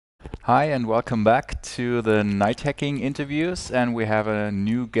Hi and welcome back to the NightHacking interviews, and we have a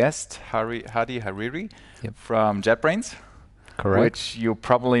new guest, Hadi Hariri from JetBrains. Correct. Which you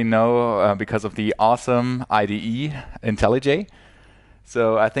probably know because of the awesome IDE, IntelliJ.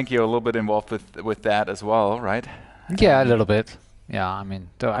 So I think you're a little bit involved with that as well, right? Yeah, a little bit. Yeah, I mean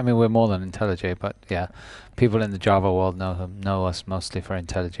we're more than IntelliJ, but yeah, people in the Java world know us mostly for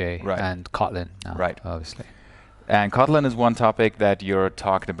IntelliJ and Kotlin now, obviously. And Kotlin is one topic that you're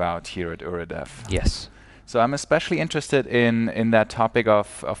talking about here at Øredev. Yes. So I'm especially interested in that topic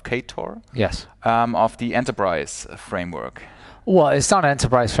of Ktor. Yes. Of the enterprise framework. Well, it's not an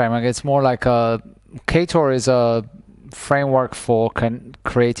enterprise framework. It's more like Ktor is a framework for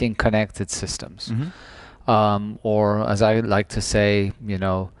creating connected systems. Or as I like to say,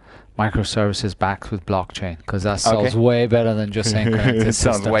 microservices backed with blockchain, because that sounds way better than just saying connected it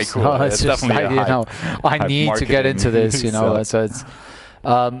systems. Sounds way cool. No, it's just like, I need to get into this, So it's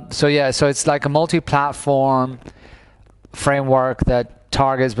so it's like a multi-platform framework that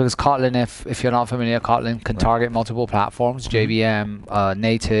targets, because Kotlin, if you're not familiar, Kotlin can target multiple platforms, JVM,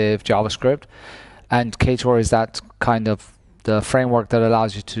 native, JavaScript, and Ktor is that kind of the framework that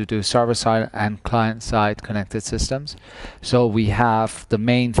allows you to do server-side and client-side connected systems. So we have, the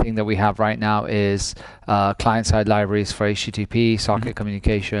main thing that we have right now is client-side libraries for HTTP, socket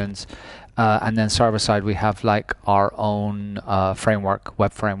communications, and then server-side we have like our own framework,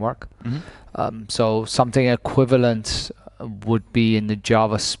 web framework. So something equivalent would be in the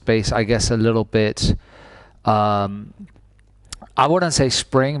Java space, I guess, a little bit. I wouldn't say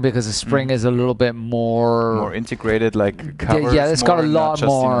Spring, because the Spring is a little bit more integrated, like covers it's got a lot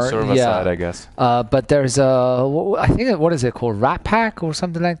more server side, I guess. But there's I think what is it called, Ratpack or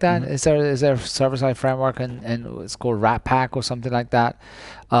something like that? Is there a server side framework and it's called Ratpack or something like that?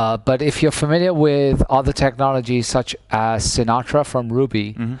 But if you're familiar with other technologies such as Sinatra from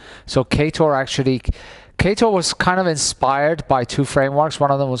Ruby, so Ktor was kind of inspired by two frameworks.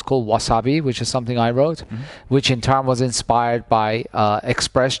 One of them was called Wasabi, which is something I wrote, which in turn was inspired by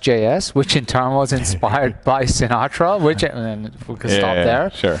Express.js, which in turn was inspired by Sinatra, which, and we could stop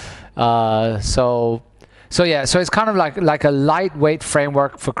there. Sure. So it's kind of like a lightweight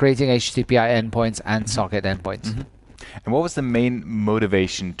framework for creating HTTP endpoints and socket endpoints. And what was the main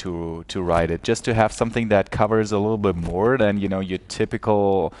motivation to write it? Just to have something that covers a little bit more than your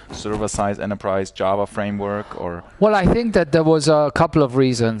typical server-side enterprise Java framework, or? Well, I think that there was a couple of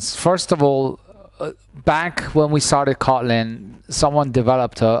reasons. First of all, back when we started Kotlin, someone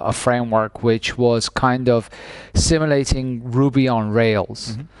developed a framework which was kind of simulating Ruby on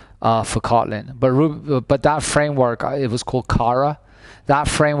Rails for Kotlin. But that framework, it was called Kara. That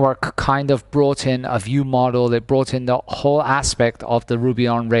framework kind of brought in a view model. It brought in the whole aspect of the Ruby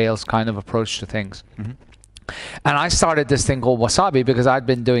on Rails kind of approach to things. And I started this thing called Wasabi because I'd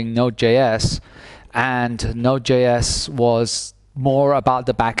been doing Node.js, and Node.js was more about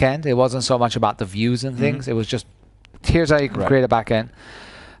the back end. It wasn't so much about the views and things. It was just, here's how you can create a back end.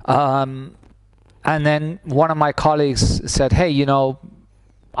 And then one of my colleagues said, hey,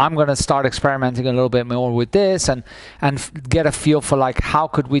 I'm going to start experimenting a little bit more with this and get a feel for like how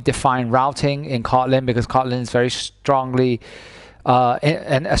could we define routing in Kotlin, because Kotlin is very strongly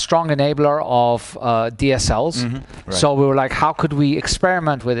and a strong enabler of DSLs. So we were like, how could we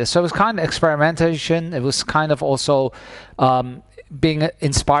experiment with this? So it was kind of experimentation. It was kind of also being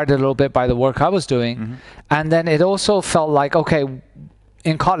inspired a little bit by the work I was doing. And then it also felt like, okay,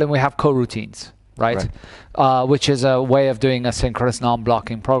 in Kotlin we have coroutines. Right. Which is a way of doing asynchronous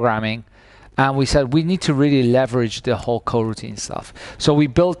non-blocking programming. And we said we need to really leverage the whole coroutine stuff. So we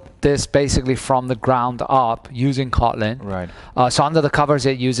built this basically from the ground up using Kotlin. So under the covers,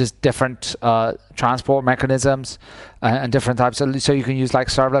 it uses different transport mechanisms and different types. So you can use like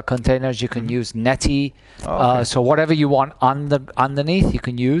servlet containers. You can use Netty. So whatever you want underneath, you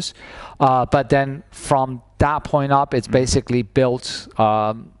can use. But then from that point up, it's basically built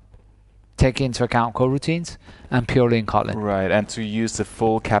taking into account coroutines and purely in Kotlin. And to use the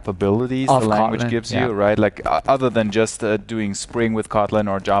full capabilities the language gives you, right? Like other than just doing Spring with Kotlin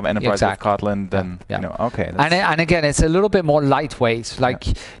or Java Enterprise with Kotlin, then, okay. And again, it's a little bit more lightweight. Like,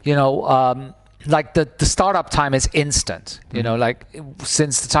 like the startup time is instant. Like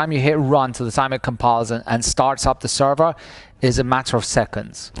since the time you hit run to the time it compiles and starts up the server is a matter of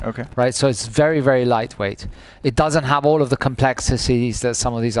seconds. Right? So it's very, very lightweight. It doesn't have all of the complexities that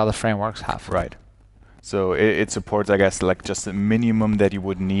some of these other frameworks have. So it supports, I guess, like just the minimum that you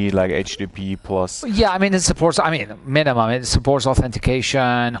would need, like HTTP plus. Yeah, it supports, minimum. It supports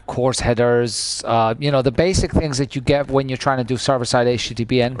authentication, course headers, the basic things that you get when you're trying to do server-side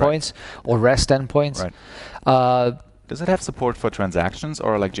HTTP endpoints or REST endpoints. Does it have support for transactions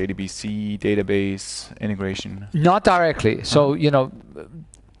or like JDBC database integration? Not directly. So, you know,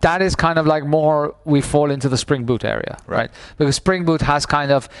 that is kind of like more we fall into the Spring Boot area, right? Because Spring Boot has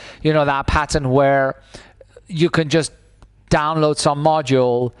kind of, you know, that pattern where you can just download some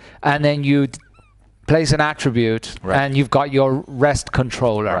module and then you place an attribute and you've got your REST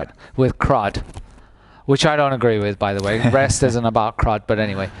controller with CRUD, which I don't agree with, by the way. REST isn't about CRUD, but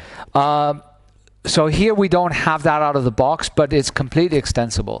anyway. So here we don't have that out of the box, but it's completely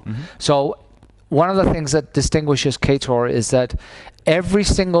extensible. So one of the things that distinguishes Ktor is that every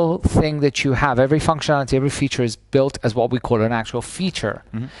single thing that you have, every functionality, every feature is built as what we call an actual feature.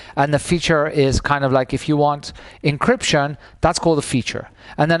 And the feature is kind of like, if you want encryption, that's called a feature.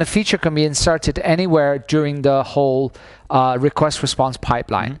 And then a feature can be inserted anywhere during the whole request response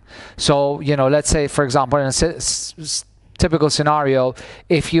pipeline. So, you know, let's say, for example, in a typical scenario,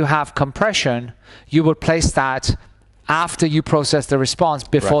 if you have compression, you would place that after you process the response,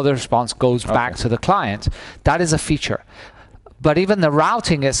 before the response goes back to the client. That is a feature. But even the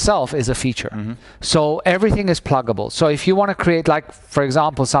routing itself is a feature. So everything is pluggable. So if you want to create, like, for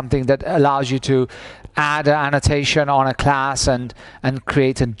example, something that allows you to add an annotation on a class and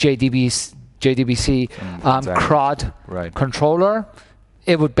create a JDBC CRUD controller,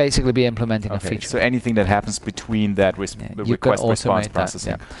 it would basically be implementing a feature. So anything that happens between that request response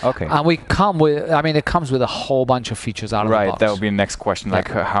processing. And we come with, I mean, it comes with a whole bunch of features out of the box. That would be the next question, like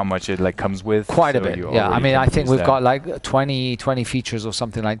how much it like comes with. Quite a bit, I mean, I think we've got like 20 features or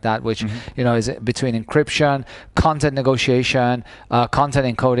something like that, which, you know, is between encryption, content negotiation,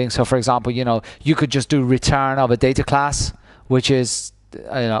 content encoding. So for example, you know, you could just do return of a data class, which is,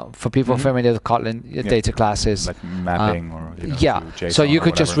 you know, for people familiar with Kotlin, data class is like mapping or JSON, so you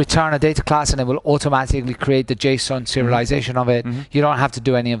could just return a data class and it will automatically create the JSON serialization of it. You don't have to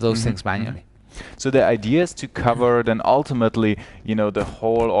do any of those things manually. So the idea is to cover then ultimately, you know, the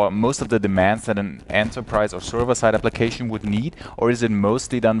whole or most of the demands that an enterprise or server-side application would need, or is it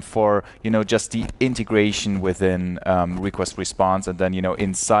mostly done for, you know, just the integration within request response, and then, you know,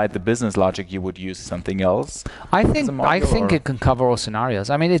 inside the business logic you would use something else? I think it can cover all scenarios.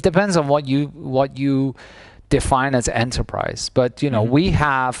 I mean, it depends on what you define as enterprise. But, you know, we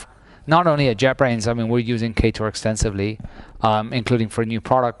have not only at JetBrains, I mean, we're using Ktor extensively, including for a new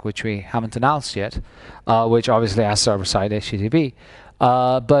product, which we haven't announced yet, which obviously has server-side HTTP.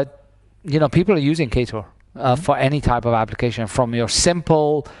 But, you know, people are using Ktor for any type of application, from your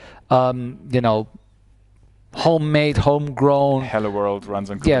simple, you know, homemade, homegrown, Hello World runs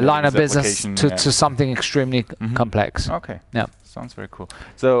on Kubernetes line of business to something extremely complex. Sounds very cool.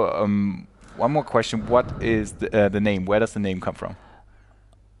 So one more question: what is the name? Where does the name come from?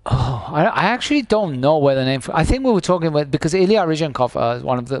 Oh, I actually don't know where the name. I think we were talking about, because Ilya Ryzhenkov,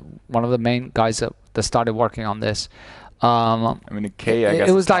 one of the main guys that started working on this. I mean, I guess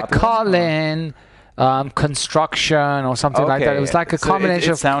it was like Kotlin, construction or something like that. It was like a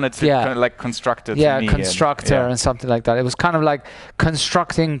combination. It sounded kind of like constructed. Yeah, constructor and something like that. It was kind of like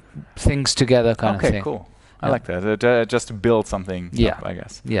constructing things together kind of thing. Okay, cool. I like that. Just to build something up, I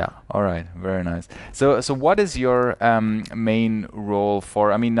guess. All right. Very nice. So what is your main role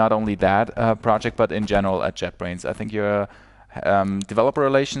for, I mean, not only that project, but in general at JetBrains? I think you're developer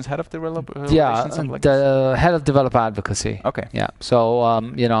relations, head of developer relations? The head of developer advocacy. Okay. Yeah. So,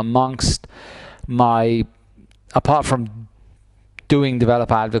 you know, amongst apart from doing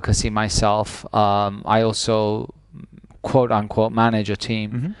developer advocacy myself, I also, quote unquote, manage a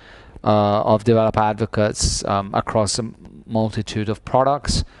team of developer advocates across a multitude of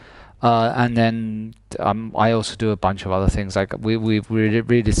products, and then I also do a bunch of other things. Like we've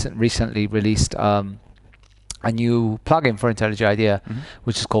recently released a new plugin for IntelliJ IDEA,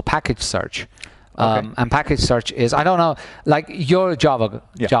 which is called Package Search. And Package Search is, I don't know, like you're a Java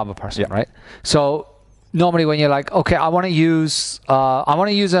person, right? So normally when you're like, okay, I want to use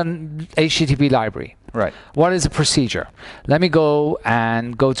an HTTP library. Right. What is the procedure? Let me go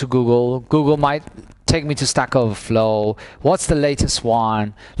to Google. Google might take me to Stack Overflow. What's the latest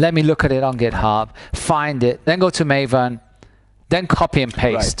one? Let me look at it on GitHub, find it, then go to Maven, then copy and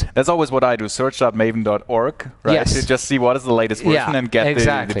paste. Right. That's always what I do. Search.maven.org, right? Yes. To just see what is the latest version and get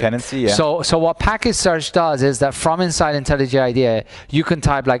the dependency. So what Package Search does is that from inside IntelliJ IDEA, you can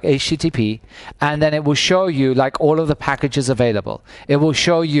type like HTTP, and then it will show you like all of the packages available. It will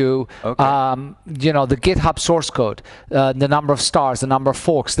show you, you know, the GitHub source code, the number of stars, the number of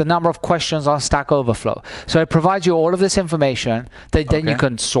forks, the number of questions on Stack Overflow. So it provides you all of this information that then you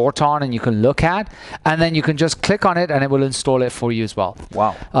can sort on and you can look at, and then you can just click on it and it will install it for you as well.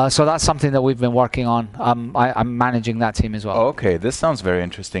 Wow. So that's something that we've been working on. I'm managing that team as well. Okay, this sounds very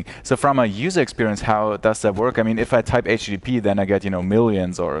interesting. So from a user experience, how does that work? I mean, if I type HTTP, then I get,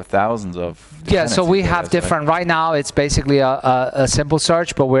 millions or thousands of so we have different. Right now, it's basically a simple search,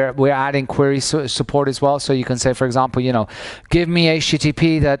 but we're adding query support as well. So you can say, for example, give me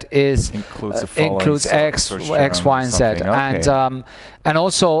HTTP that includes X, Y, and Z, okay. And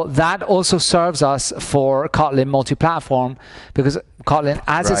also that also serves us for Kotlin multi-platform, because Kotlin,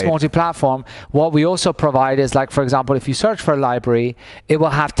 as it's multi-platform, what we also provide is, like, for example, if you search for a library, it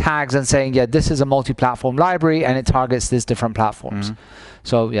will have tags and saying, yeah, this is a multi-platform library and it targets these different platforms.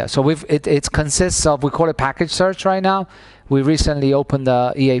 So yeah, so it consists of, we call it package search right now. We recently opened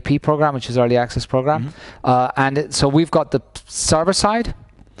the EAP program, which is early access program, so we've got the server side,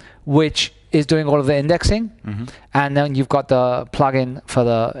 which is doing all of the indexing, and then you've got the plugin for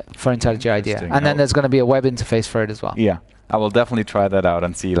IntelliJ IDEA, and then there's going to be a web interface for it as well. Yeah, I will definitely try that out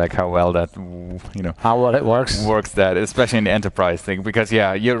and see how well that how well it works. That, especially in the enterprise thing, because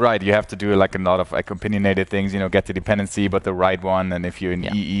yeah, you're right. You have to do a lot of opinionated things. Get the dependency, but the right one. And if you're in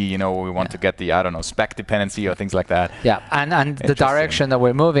EE, we want to get the spec dependency or things like that. Yeah, and the direction that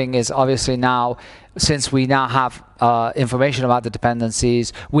we're moving is obviously now, since we now have information about the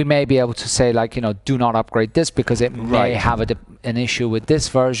dependencies, we may be able to say do not upgrade this because it may have an issue with this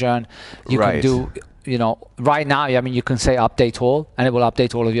version. You can do. Right now, you can say update all, and it will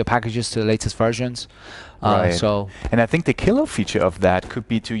update all of your packages to the latest versions. And I think the killer feature of that could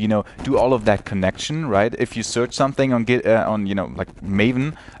be to do all of that connection, right? If you search something on Git on like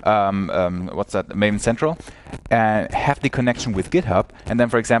Maven, what's that? Maven Central, and have the connection with GitHub, and then,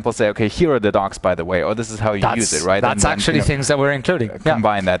 for example, say, okay, here are the docs, by the way, or this is how you use it, right? That's actually things that we're including.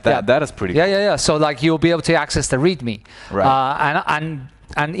 Combine that. That is pretty. Yeah. So you'll be able to access the README, right?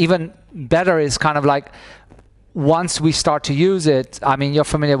 And even better is kind of like, once we start to use it, you're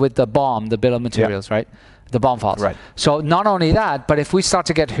familiar with the BOM, the bill of materials, right? The BOM files. Right. So not only that, but if we start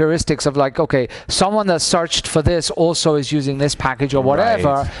to get heuristics of okay, someone that searched for this also is using this package or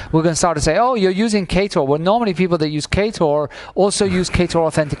whatever, we're going to start to say, oh, you're using Ktor. Well, normally people that use Ktor also use Ktor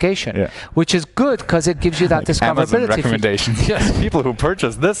authentication, which is good because it gives you that discoverability. Amazon recommendations. Yes. People who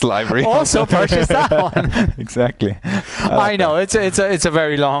purchase this library also purchase that one. Exactly. I know it's a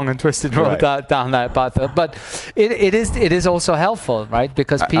very long and twisted road down that path, but it is also helpful, right?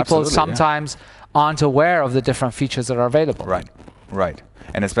 Because people sometimes aren't aware of the different features that are available. Right.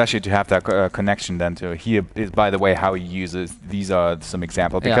 And especially to have that connection then to here is, by the way, how he uses. These are some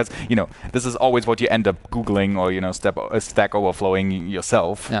examples, because this is always what you end up Googling or Stack Overflowing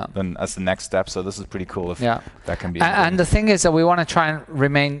yourself then as the next step. So this is pretty cool if that can be. And the thing is that we want to try and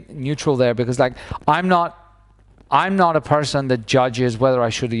remain neutral there, because I'm not a person that judges whether I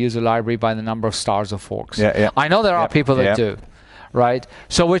should use a library by the number of stars or forks. I know there are people that do. Right,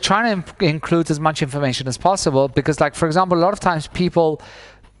 so we're trying to include as much information as possible, because, for example, a lot of times people,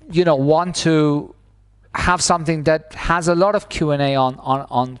 want to have something that has a lot of Q&A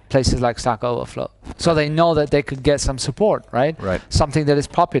on places like Stack Overflow, so they know that they could get some support, right? Something that is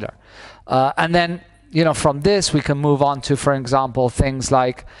popular, and then from this we can move on to, for example, things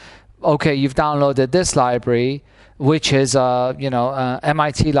like, okay, you've downloaded this library, which is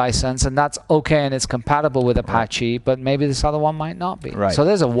MIT license, and that's okay, and it's compatible with Apache, but maybe this other one might not be. So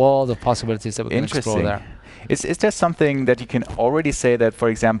there's a world of possibilities that we can explore there. Is there something that you can already say that, for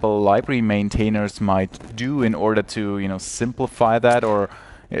example, library maintainers might do in order to simplify that, or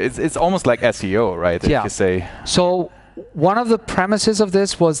it's almost like SEO, right? If you say. So one of the premises of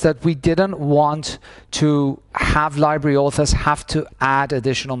this was that we didn't want to have library authors have to add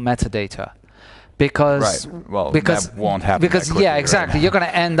additional metadata. Because that won't happen. Exactly. You're going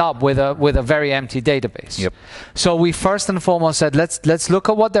to end up with a very empty database. So we first and foremost said, let's look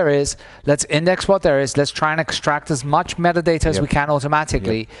at what there is, let's index what there is, let's try and extract as much metadata as we can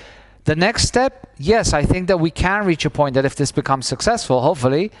automatically. The next step, yes, I think that we can reach a point that if this becomes successful,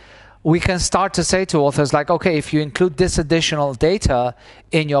 hopefully, we can start to say to authors okay, if you include this additional data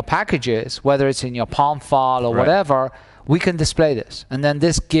in your packages, whether it's in your POM file or whatever, we can display this, and then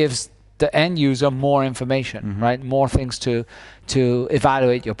this gives the end user more information, right? More things to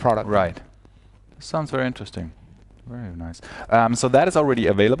evaluate your product. Right. Sounds very interesting. Very nice. So that is already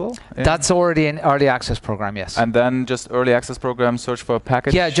available? That's already in early access program, yes. And then just early access program, search for a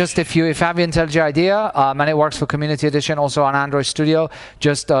package? Yeah, just if you have IntelliJ IDEA, and it works for Community Edition, also on Android Studio,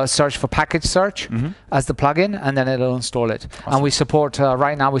 just search for Package Search as the plugin, and then it'll install it. Awesome. And we support,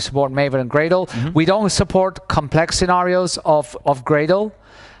 right now we support Maven and Gradle. We don't support complex scenarios of Gradle,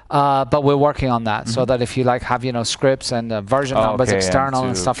 but we're working on that, so that if you have scripts and version numbers external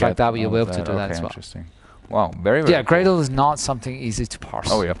and stuff like that, you'll be able to do that as well. Interesting. Wow, very, very Yeah, cool. Gradle is not something easy to parse.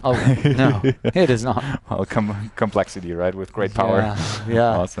 Oh, yeah. Oh, no, it is not. Well, complexity, right? With great power.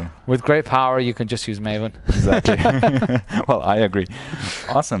 Yeah. Awesome. With great power, you can just use Maven. Exactly. Well, I agree.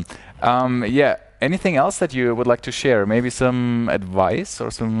 Awesome. Yeah. Anything else that you would like to share? Maybe some advice or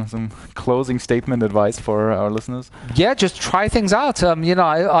some closing statement advice for our listeners? Yeah, just try things out. You know,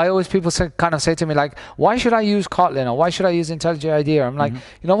 I always people kind of say to me like, why should I use Kotlin or why should I use IntelliJ IDEA? I'm like,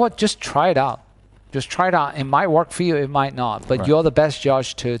 you know what? Just try it out. Just try it out. It might work for you. It might not. But you're the best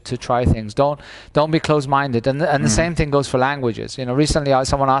judge to try things. Don't be closed-minded. And the same thing goes for languages. You know, recently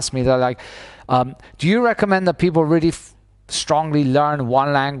someone asked me, they're like, do you recommend that people really strongly learn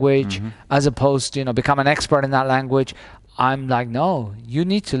one language as opposed to, you know, become an expert in that language? I'm like, no, you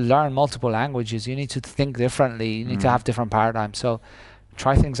need to learn multiple languages. You need to think differently. You need to have different paradigms. So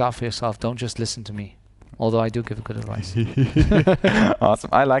try things out for yourself. Don't just listen to me. Although I do give good advice. Awesome.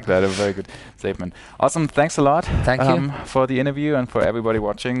 I like that. A very good statement. Awesome. Thanks a lot. Thank you. For the interview and for everybody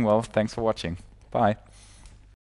watching. Well, thanks for watching. Bye.